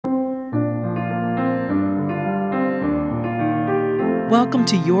Welcome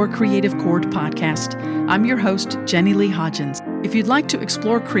to Your Creative Chord podcast. I'm your host, Leigh Hodgins. If you'd like to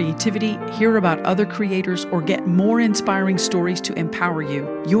explore creativity, hear about other creators, or get more inspiring stories to empower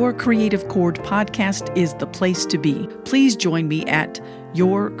you, Your Creative Chord podcast is the place to be. Please join me at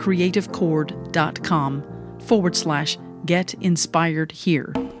yourcreativechord.com/get inspired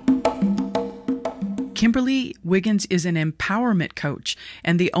here. Kimberly Wiggins is an empowerment coach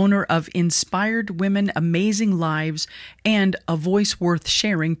and the owner of Inspired Women Amazing Lives and A Voice Worth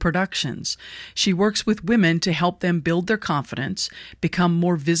Sharing Productions. She works with women to help them build their confidence, become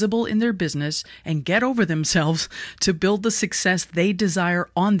more visible in their business, and get over themselves to build the success they desire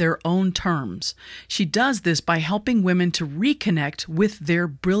on their own terms. She does this by helping women to reconnect with their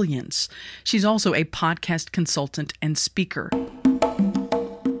brilliance. She's also a podcast consultant and speaker.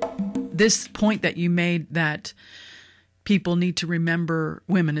 This point that you made that people need to remember,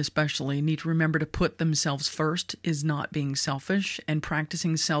 women especially, need to remember to put themselves first is not being selfish, and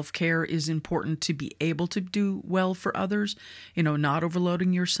practicing self-care is important to be able to do well for others, not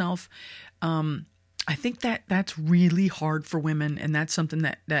overloading yourself. I think that's really hard for women, and that's something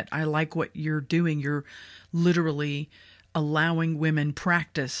that I like what you're doing. You're literally allowing women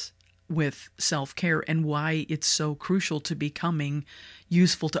practice with self-care and why it's so crucial to becoming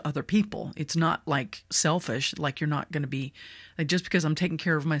useful to other people. It's not like selfish, like you're not going to be, like just because I'm taking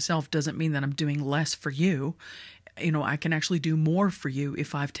care of myself doesn't mean that I'm doing less for you. I can actually do more for you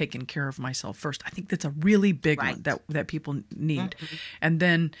if I've taken care of myself first. I think that's a really big one that people need. Mm-hmm. And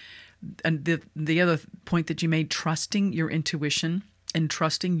then the other point that you made, trusting your intuition and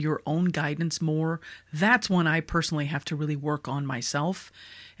trusting your own guidance more, that's one I personally have to really work on myself.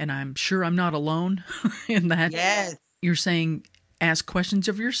 And I'm sure I'm not alone in that. Yes. You're saying, ask questions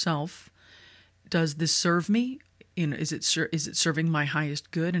of yourself. Does this serve me? Is it serving my highest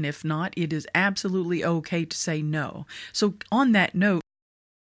good? And if not, it is absolutely okay to say no. So on that note,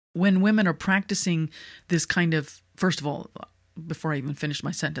 when women are practicing this kind of, first of all, before I even finish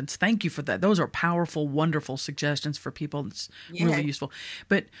my sentence, thank you for that. Those are powerful, wonderful suggestions for people. It's really useful.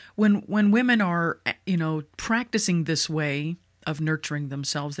 But when women are, practicing this way of nurturing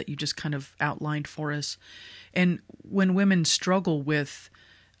themselves that you just kind of outlined for us, and when women struggle with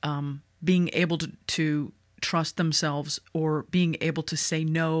being able to trust themselves or being able to say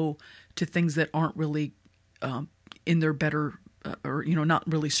no to things that aren't really in their better or not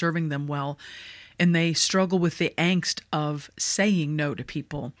really serving them well, and they struggle with the angst of saying no to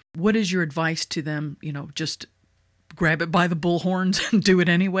people, what is your advice to them? Just grab it by the bullhorns and do it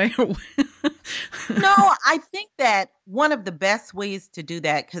anyway? No, I think that one of the best ways to do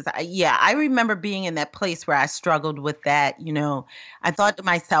that, because I remember being in that place where I struggled with that. I thought to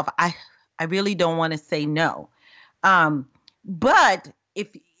myself, I really don't want to say no. But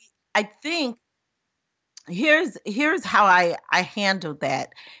I think here's how I handled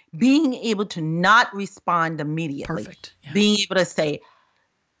that. Being able to not respond immediately. Perfect. Yeah. Being able to say,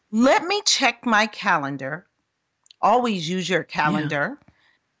 let me check my calendar. Always use your calendar. Yeah.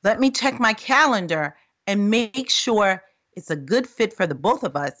 Let me check my calendar and make sure it's a good fit for the both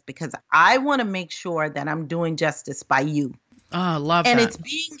of us, because I want to make sure that I'm doing justice by you. Oh, love and that. it's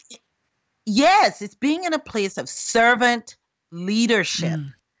being in a place of servant leadership.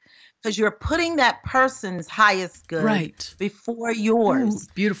 Because you're putting that person's highest good before yours. Ooh,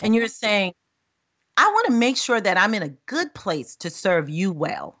 beautiful. And you're saying, I want to make sure that I'm in a good place to serve you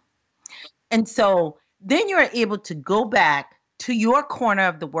well. And so then you're able to go back to your corner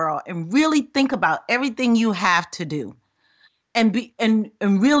of the world and really think about everything you have to do. And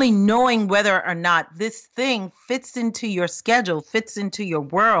really knowing whether or not this thing fits into your schedule, fits into your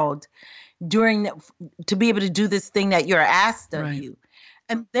world to be able to do this thing that you're asked of you.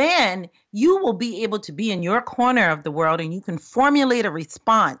 And then you will be able to be in your corner of the world and you can formulate a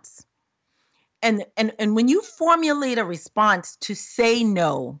response. And when you formulate a response to say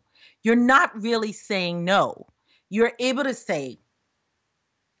no, you're not really saying no. You're able to say,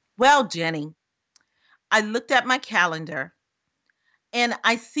 well, Jenny, I looked at my calendar and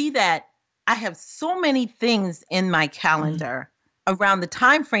I see that I have so many things in my calendar around the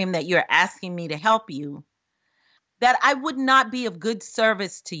time frame that you're asking me to help you, that I would not be of good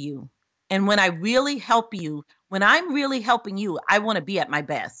service to you. And when I really help you, when I'm really helping you, I want to be at my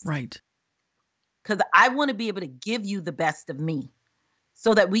best. Right. Because I want to be able to give you the best of me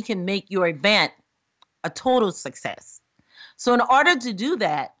so that we can make your event a total success. So in order to do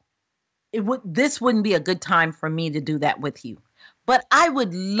that, this wouldn't be a good time for me to do that with you. But I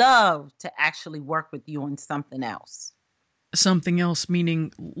would love to actually work with you on something else. something else,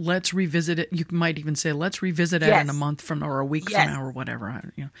 meaning let's revisit it. You might even say, let's revisit it in a month from or a week from now or whatever.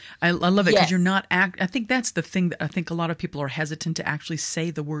 I love it because you're not I think that's the thing that I think a lot of people are hesitant to actually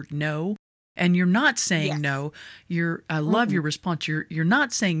say the word no. And you're not saying no. I love your response. You're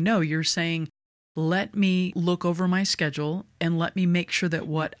not saying no. You're saying, let me look over my schedule and let me make sure that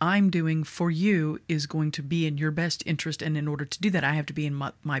what I'm doing for you is going to be in your best interest. And in order to do that, I have to be in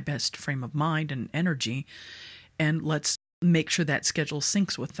my best frame of mind and energy. And let's make sure that schedule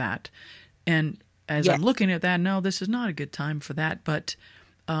syncs with that. And as I'm looking at that, no, this is not a good time for that, but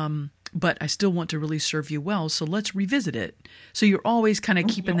I still want to really serve you well, so let's revisit it. So you're always kind of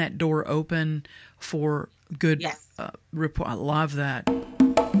keeping that door open for good rapport. I love that.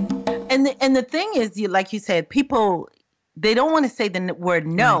 And the thing is, like you said, people, they don't want to say the word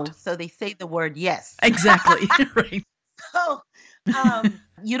no, so they say the word yes. Exactly. Right. So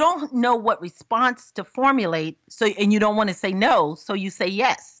you don't know what response to formulate, and you don't want to say no, so you say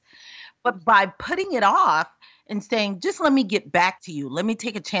yes. But by putting it off and saying, just let me get back to you, let me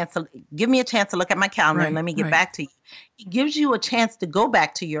take a chance to give me a chance to look at my calendar and let me get back to you. It gives you a chance to go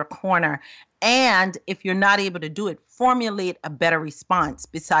back to your corner. And if you're not able to do it, formulate a better response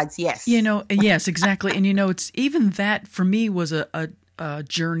besides yes. Yes, exactly. And it's even that for me was a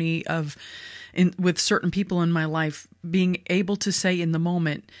journey of with certain people in my life, being able to say in the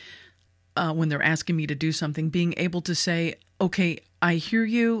moment when they're asking me to do something, being able to say, okay, I hear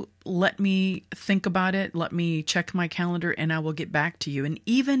you. Let me think about it. Let me check my calendar and I will get back to you. And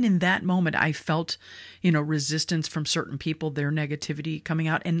even in that moment, I felt, resistance from certain people, their negativity coming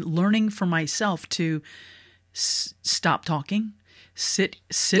out, and learning for myself to stop talking, sit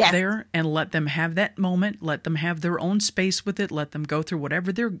there and let them have that moment, let them have their own space with it, let them go through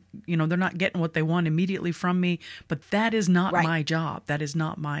whatever they're not getting what they want immediately from me, but that is not my job. That is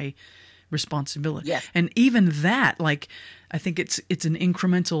not my responsibility. Yes. And even that, I think it's an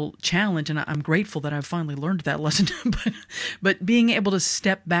incremental challenge, and I'm grateful that I've finally learned that lesson. but being able to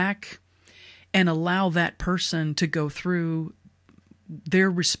step back and allow that person to go through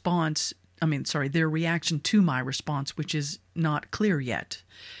their their reaction to my response, which is not clear yet.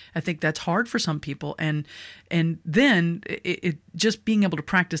 I think that's hard for some people. And then it just being able to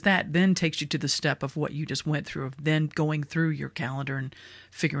practice that then takes you to the step of what you just went through, of then going through your calendar and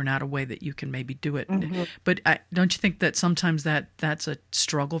figuring out a way that you can maybe do it. Mm-hmm. But don't you think that sometimes that's a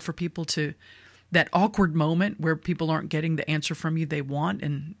struggle for people, to that awkward moment where people aren't getting the answer from you they want?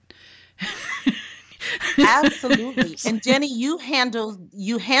 And Absolutely. And Jenny, you handled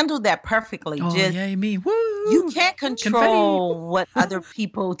that perfectly. Yay me. Woo! You can't control what other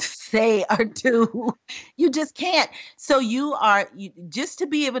people say or do. You just can't. So you just to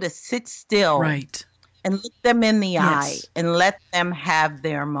be able to sit still. Right. And look them in the eye and let them have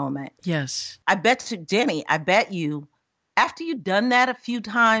their moment. Yes. I bet you, Jenny, after you've done that a few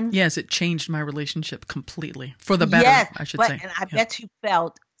times. Yes, it changed my relationship completely. For the better, I should say. And I bet you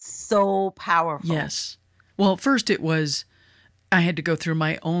felt so powerful. Yes. Well, first it was, I had to go through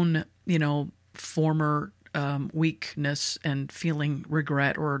my own, former weakness and feeling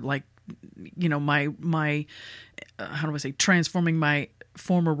regret, or my how do I say, transforming my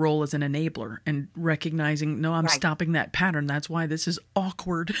former role as an enabler and recognizing, no, I'm stopping that pattern. That's why this is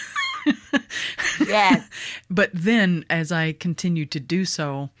awkward. Yes. But then as I continued to do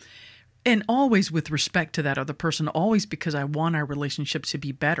so, and always with respect to that other person, always because I want our relationship to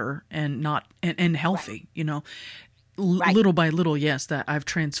be better and healthy, little by little, yes, that I've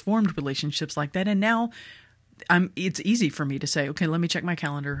transformed relationships like that. And now it's easy for me to say, okay, let me check my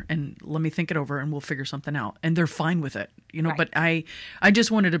calendar and let me think it over and we'll figure something out. And they're fine with it, but I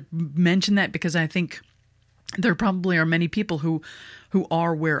just wanted to mention that because I think there probably are many people who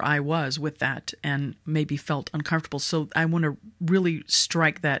are where I was with that and maybe felt uncomfortable. So I want to really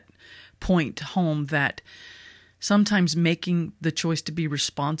strike that point home, that sometimes making the choice to be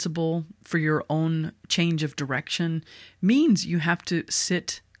responsible for your own change of direction means you have to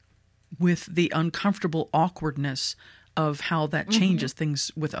sit with the uncomfortable awkwardness of how that changes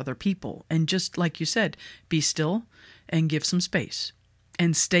things with other people. And just like you said, be still and give some space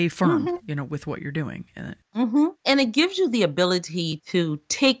and stay firm, with what you're doing. And it gives you the ability to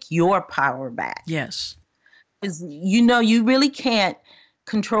take your power back. Yes. Because, you really can't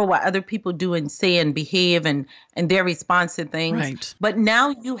control what other people do and say and behave and their response to things. Right. But now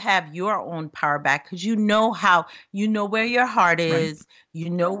you have your own power back because you know where your heart is. Right. You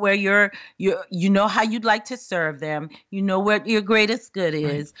know where you know how you'd like to serve them. You know what your greatest good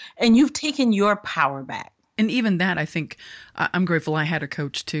is. Right. And you've taken your power back. And even that, I think, I'm grateful I had a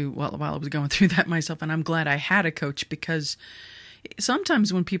coach too while I was going through that myself. And I'm glad I had a coach because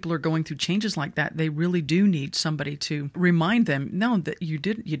sometimes when people are going through changes like that, they really do need somebody to remind them, no, that you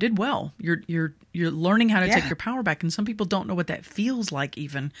did well. You're learning how to take your power back. And some people don't know what that feels like,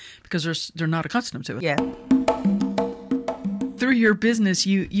 even because they're not accustomed to it. Yeah. Through your business,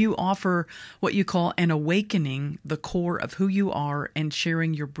 you offer what you call an awakening the core of who you are and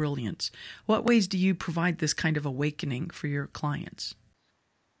sharing your brilliance. What ways do you provide this kind of awakening for your clients?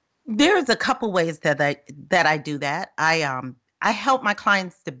 There's a couple ways that I do that. I help my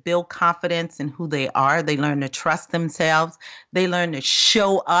clients to build confidence in who they are. They learn to trust themselves. They learn to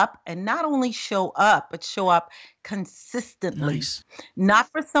show up, and not only show up, but show up consistently. Nice.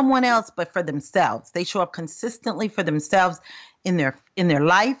 Not for someone else, but for themselves. They show up consistently for themselves in their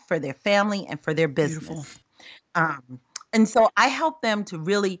life, for their family, and for their business. Beautiful. And so I help them to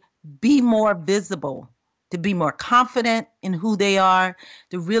really be more visible, to be more confident in who they are,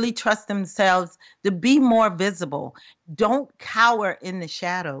 to really trust themselves, to be more visible. Don't cower in the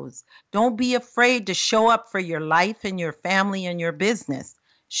shadows. Don't be afraid to show up for your life and your family and your business.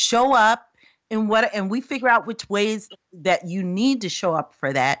 Show up and we figure out which ways that you need to show up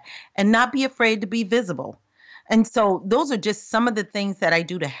for that, and not be afraid to be visible. And so those are just some of the things that I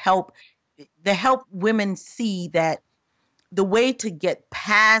do to help women see that the way to get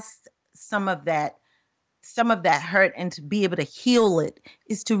past some of that hurt and to be able to heal it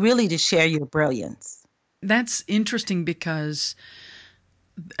is to really to share your brilliance. That's interesting because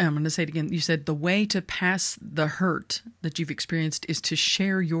I'm going to say it again. You said the way to pass the hurt that you've experienced is to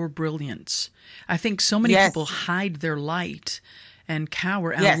share your brilliance. I think so many people hide their light and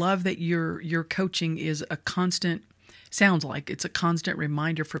cower. And I love that your coaching is sounds like it's a constant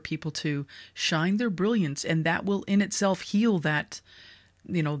reminder for people to shine their brilliance, and that will in itself heal that,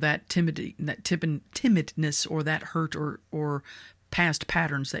 that timidness or that hurt or past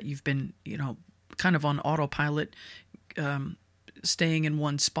patterns that you've been, kind of on autopilot, staying in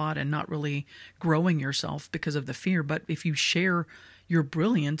one spot and not really growing yourself because of the fear. But if you share your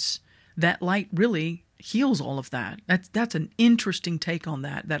brilliance, that light really heals all of that. That's an interesting take on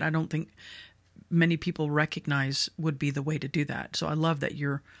that I don't think many people recognize would be the way to do that. So I love that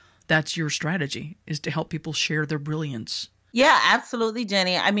that's your strategy, is to help people share their brilliance. Yeah, absolutely,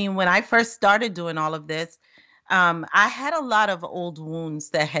 Jenny. I mean, when I first started doing all of this, I had a lot of old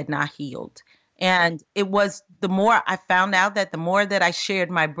wounds that had not healed. And it was the more I found out that the more that I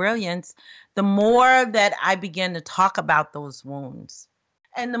shared my brilliance, the more that I began to talk about those wounds.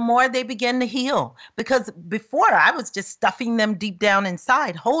 And the more they began to heal. Because before I was just stuffing them deep down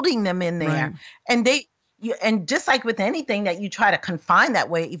inside, holding them in there. Right. And just like with anything that you try to confine that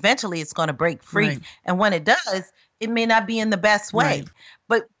way, eventually it's going to break free. Right. And when it does, it may not be in the best way. Right.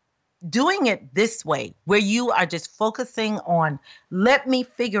 But doing it this way, where you are just focusing on, let me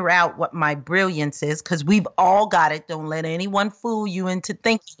figure out what my brilliance is, because we've all got it. Don't let anyone fool you into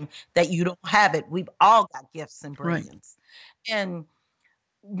thinking that you don't have it. We've all got gifts and brilliance. Right. And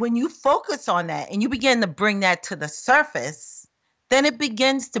when you focus on that and you begin to bring that to the surface, then it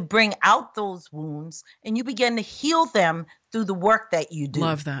begins to bring out those wounds and you begin to heal them through the work that you do.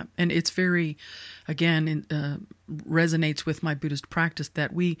 Love that. And it's very, again, resonates with my Buddhist practice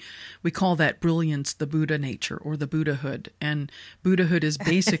that we call that brilliance the Buddha nature or the Buddhahood. And Buddhahood is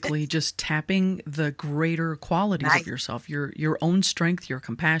basically just tapping the greater qualities of yourself, your own strength, your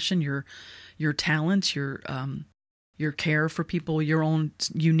compassion, your talents, your care for people, your own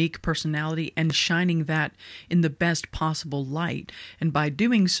unique personality, and shining that in the best possible light. And by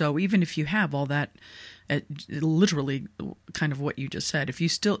doing so, even if you have all that, literally kind of what you just said,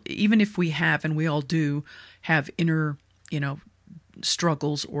 even if we have, and we all do have inner,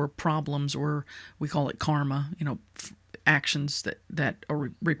 struggles or problems, or we call it karma, actions that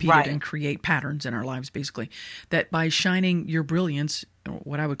are repeated and create patterns in our lives, basically, that by shining your brilliance,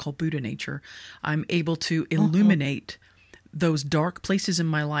 what I would call Buddha nature, I'm able to illuminate those dark places in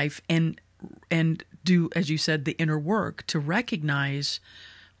my life and do, as you said, the inner work to recognize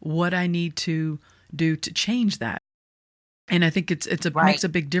what I need to do to change that. And I think it makes a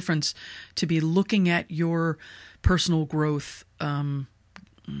big difference to be looking at your personal growth,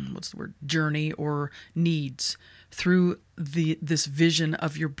 journey or needs through this vision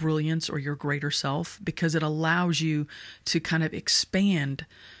of your brilliance or your greater self, because it allows you to kind of expand,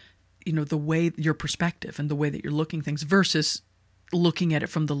 the way, your perspective and the way that you're looking things versus looking at it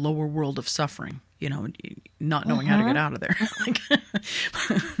from the lower world of suffering, not knowing how to get out of there.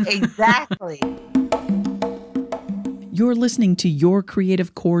 Exactly. You're listening to Your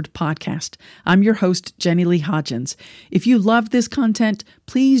Creative Chord podcast. I'm your host, Jenny Leigh Hodgins. If you love this content,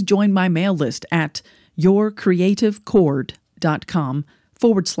 please join my mail list at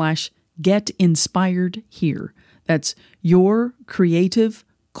YourCreativeChord.com/get inspired here. That's YourCreativeChord,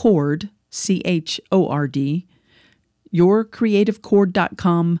 CHORD,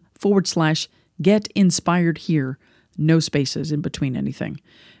 YourCreativeChord.com/get inspired here. No spaces in between anything.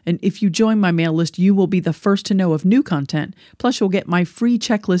 And if you join my mail list, you will be the first to know of new content. Plus, you'll get my free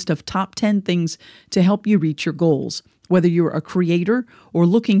checklist of top 10 things to help you reach your goals. Whether you're a creator or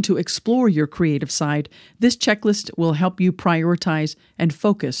looking to explore your creative side, this checklist will help you prioritize and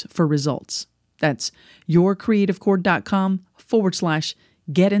focus for results. That's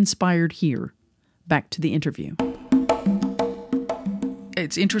YourCreativeChord.com/get inspired here. Back to the interview.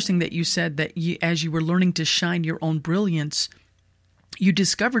 It's interesting that you said that as you were learning to shine your own brilliance, you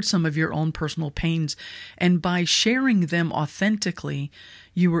discovered some of your own personal pains, and by sharing them authentically,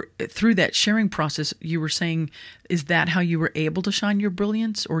 you were through that sharing process. You were saying, is that how you were able to shine your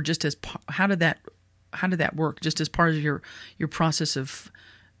brilliance, or just as how did that work? Just as part of your process of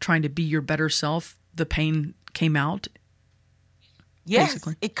trying to be your better self, the pain came out. Yes,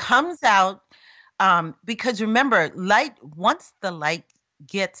 basically. It comes out because remember, once the light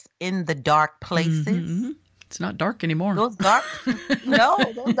gets in the dark places. Mm-hmm. It's not dark anymore. Those dark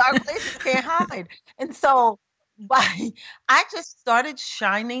places can't hide. And so I just started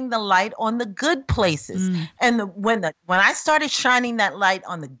shining the light on the good places. And when I started shining that light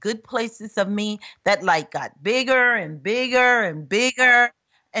on the good places of me, that light got bigger and bigger and bigger.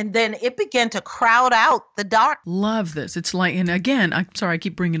 And then it began to crowd out the dark. Love this. It's like, and again, I'm sorry, I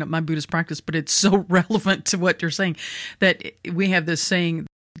keep bringing up my Buddhist practice, but it's so relevant to what you're saying, that we have this saying,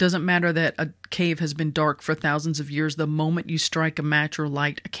 it doesn't matter that a cave has been dark for thousands of years. The moment you strike a match or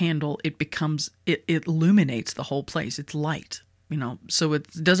light a candle, it illuminates the whole place. It's light, so it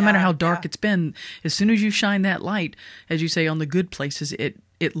doesn't matter how dark it's been. As soon as you shine that light, as you say, on the good places, it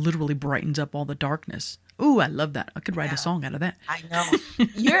literally brightens up all the darkness. Ooh, I love that. I could write a song out of that. I know.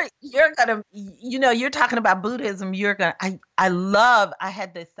 You're gonna, you're talking about Buddhism. I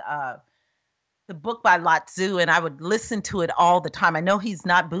had this, the book by Lao Tzu, and I would listen to it all the time. I know he's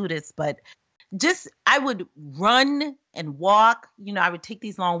not Buddhist, but I would run and walk. I would take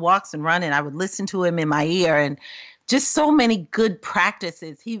these long walks and run, and I would listen to him in my ear, and just so many good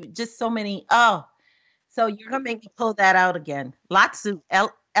practices. So you're gonna make me pull that out again. Lao Tzu,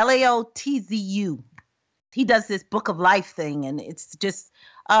 Laotzu. He does this book of life thing, and it's just,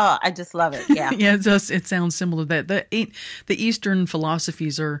 I just love it. Yeah. Yeah, it sounds similar to that. The Eastern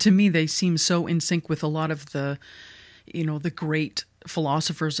philosophies to me, they seem so in sync with a lot of the great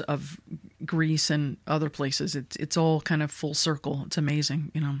philosophers of Greece and other places. It's all kind of full circle. It's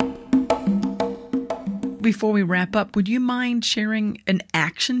amazing, Before we wrap up, would you mind sharing an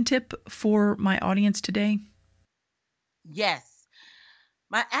action tip for my audience today? Yes.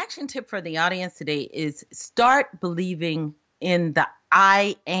 My action tip for the audience today is start believing in the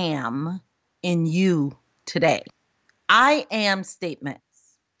I am in you today. I am statements.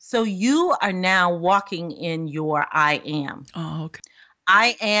 So you are now walking in your I am. Oh, okay.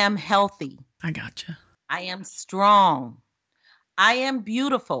 I am healthy. I gotcha. I am strong. I am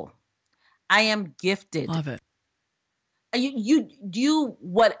beautiful. I am gifted. Love it. You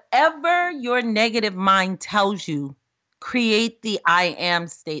whatever your negative mind tells you, create the I am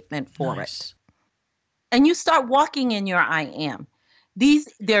statement for it. And you start walking in your I am.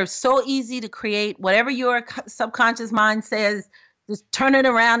 They're so easy to create. Whatever your subconscious mind says, just turn it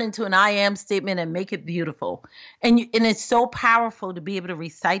around into an I am statement and make it beautiful. And it's so powerful to be able to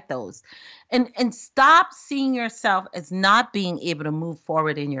recite those. And stop seeing yourself as not being able to move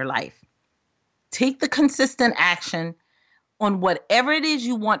forward in your life. Take the consistent action on whatever it is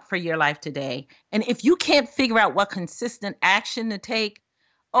you want for your life today. And if you can't figure out what consistent action to take,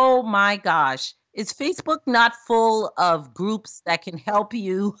 oh my gosh, is Facebook not full of groups that can help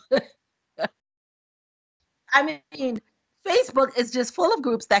you? I mean, Facebook is just full of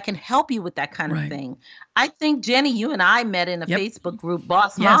groups that can help you with that kind of thing. I think, Jenny, you and I met in a Facebook group,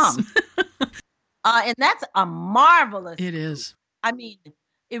 Boss Mom. And that's a marvelous It is. I mean,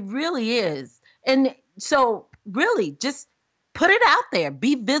 it really is. And so really just put it out there.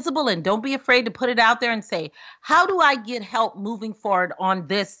 Be visible and don't be afraid to put it out there and say, how do I get help moving forward on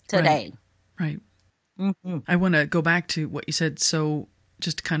this today? Right. Mm-hmm. I want to go back to what you said. So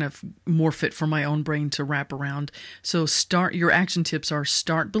just to kind of morph it for my own brain to wrap around. So your action tips are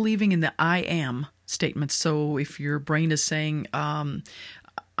start believing in the I am statements. So if your brain is saying,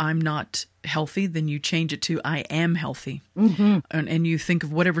 I'm not healthy, then you change it to I am healthy. Mm-hmm. And you think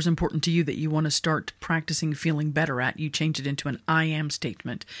of whatever's important to you that you want to start practicing feeling better at. You change it into an I am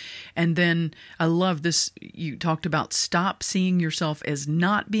statement. And then I love this. You talked about stop seeing yourself as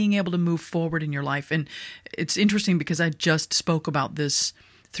not being able to move forward in your life. And it's interesting because I just spoke about this.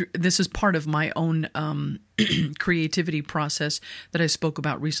 This is part of my own creativity process that I spoke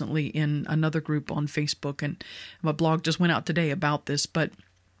about recently in another group on Facebook, and my blog just went out today about this. But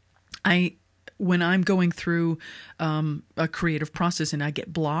when I'm going through a creative process and I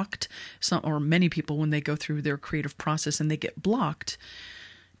get blocked, or many people when they go through their creative process and they get blocked,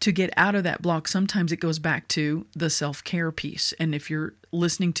 to get out of that block, sometimes it goes back to the self-care piece. And if you're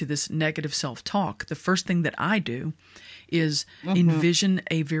listening to this negative self-talk, the first thing that I do is envision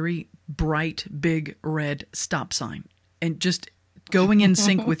a very bright, big red stop sign, and just going in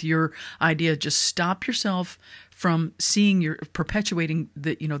sync with your idea. Just stop yourself from perpetuating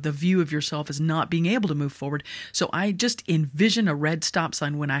the view of yourself as not being able to move forward. So I just envision a red stop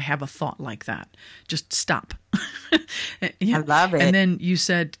sign when I have a thought like that. Just stop. I love it. And then you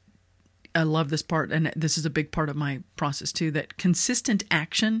said, I love this part, and this is a big part of my process too, that consistent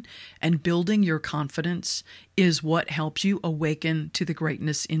action and building your confidence is what helps you awaken to the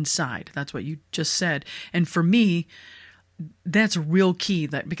greatness inside. That's what you just said. And for me, that's real key,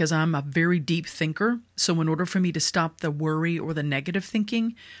 that because I'm a very deep thinker. So in order for me to stop the worry or the negative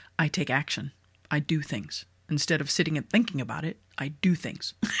thinking, I take action. I do things. Instead of sitting and thinking about it, I do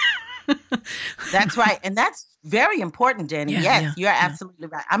things. That's right. And that's very important, Jenny. Yes, you're absolutely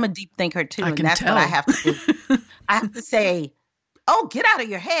right. I'm a deep thinker too. And that's what I have to do. I have to say, oh, get out of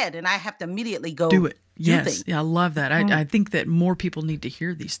your head. And I have to immediately go do it. Yes. Yeah, I love that. I think that more people need to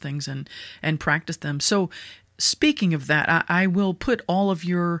hear these things and practice them. So speaking of that, I will put all of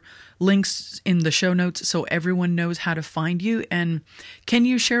your links in the show notes so everyone knows how to find you. And can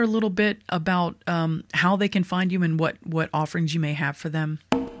you share a little bit about how they can find you and what offerings you may have for them?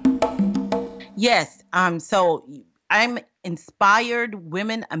 Yes. So I'm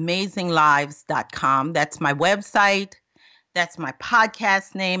inspiredwomenamazinglives.com. That's my website. That's my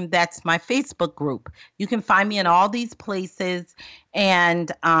podcast name. That's my Facebook group. You can find me in all these places.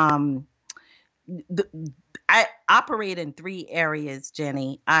 And I operate in 3 areas,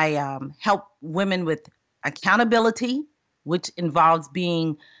 Jenny. I help women with accountability, which involves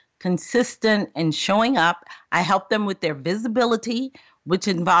being consistent and showing up. I help them with their visibility, which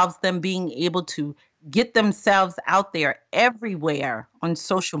involves them being able to get themselves out there everywhere on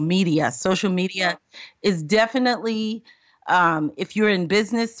social media. Social media is definitely, if you're in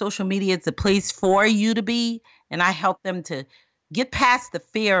business, social media is a place for you to be. And I help them to get past the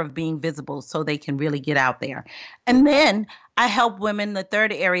fear of being visible so they can really get out there. And then I help women. The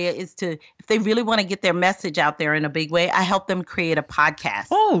third area is if they really want to get their message out there in a big way, I help them create a podcast.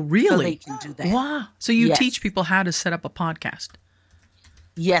 Oh, really? So they can do that. Wow. So you teach people how to set up a podcast?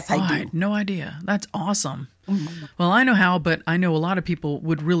 Yes, I do. I had no idea. That's awesome. Mm-hmm. Well, I know how, but I know a lot of people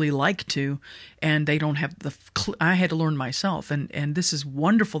would really like to, and they don't have I had to learn myself, and this is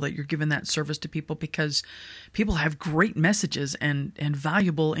wonderful that you're giving that service to people, because people have great messages and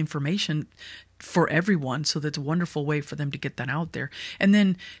valuable information for everyone. So that's a wonderful way for them to get that out there. And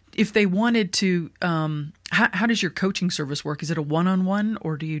then if they wanted to, how does your coaching service work? Is it a one-on-one,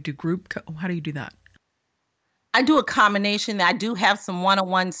 or do you do group? How do you do that? I do a combination. I do have some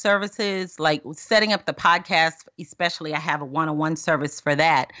one-on-one services, like setting up the podcast, especially I have a one-on-one service for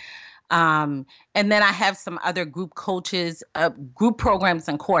that. And then I have some other group coaches, group programs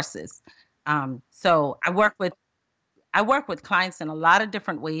and courses. So I work with clients in a lot of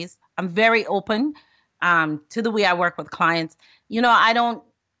different ways. I'm very open to the way I work with clients. You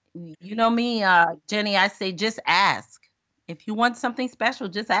know me, Jenny, I say, just ask. If you want something special,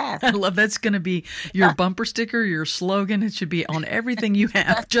 just ask. I love that's going to be your bumper sticker, your slogan. It should be on everything you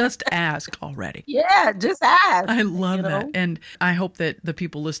have. Just ask already. Yeah, just ask. I love that. And I hope that the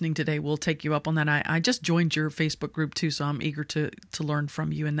people listening today will take you up on that. I just joined your Facebook group too, so I'm eager to learn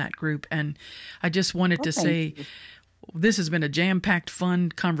from you in that group. And I just wanted to say, this has been a jam-packed, fun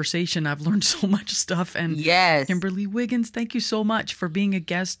conversation. I've learned so much stuff. And yes, Kimberly Wiggins, thank you so much for being a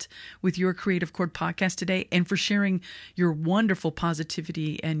guest with Your Creative Chord podcast today, and for sharing your wonderful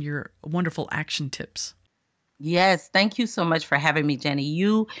positivity and your wonderful action tips. Yes, thank you so much for having me, Jenny.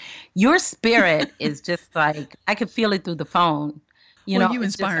 Your spirit is just like, I could feel it through the phone. You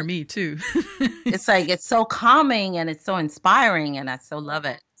inspire me too. It's like, it's so calming and it's so inspiring, and I so love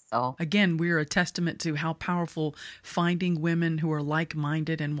it. So again, we're a testament to how powerful finding women who are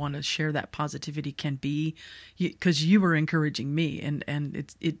like-minded and want to share that positivity can be, because you were encouraging me, and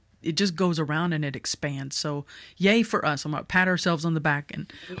it just goes around and it expands. So yay for us. I'm going to pat ourselves on the back. And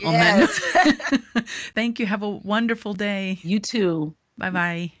on that note, thank you. Have a wonderful day. You too.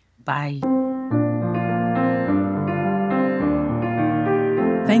 Bye-bye. Bye.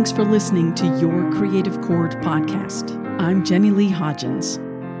 Thanks for listening to Your Creative Chord podcast. I'm Jenny Leigh Hodgins.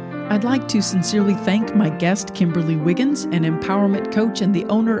 I'd like to sincerely thank my guest, Kimberly Wiggins, an empowerment coach and the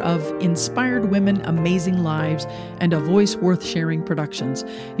owner of Inspired Women, Amazing Lives, and A Voice Worth Sharing Productions.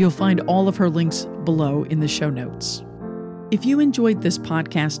 You'll find all of her links below in the show notes. If you enjoyed this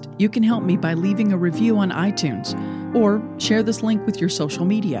podcast, you can help me by leaving a review on iTunes or share this link with your social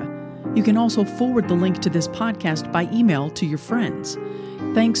media. You can also forward the link to this podcast by email to your friends.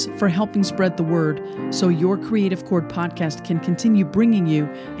 Thanks for helping spread the word so Your Creative Chord podcast can continue bringing you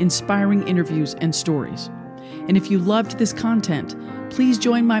inspiring interviews and stories. And if you loved this content, please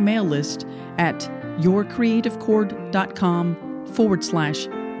join my mail list at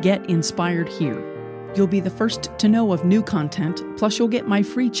yourcreativechord.com/getinspiredhere. You'll be the first to know of new content, plus you'll get my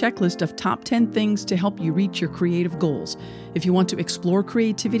free checklist of top 10 things to help you reach your creative goals. If you want to explore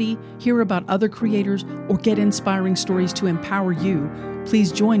creativity, hear about other creators, or get inspiring stories to empower you,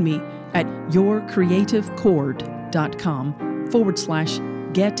 please join me at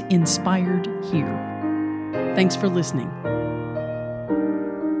yourcreativechord.com/getinspiredhere. Thanks for listening.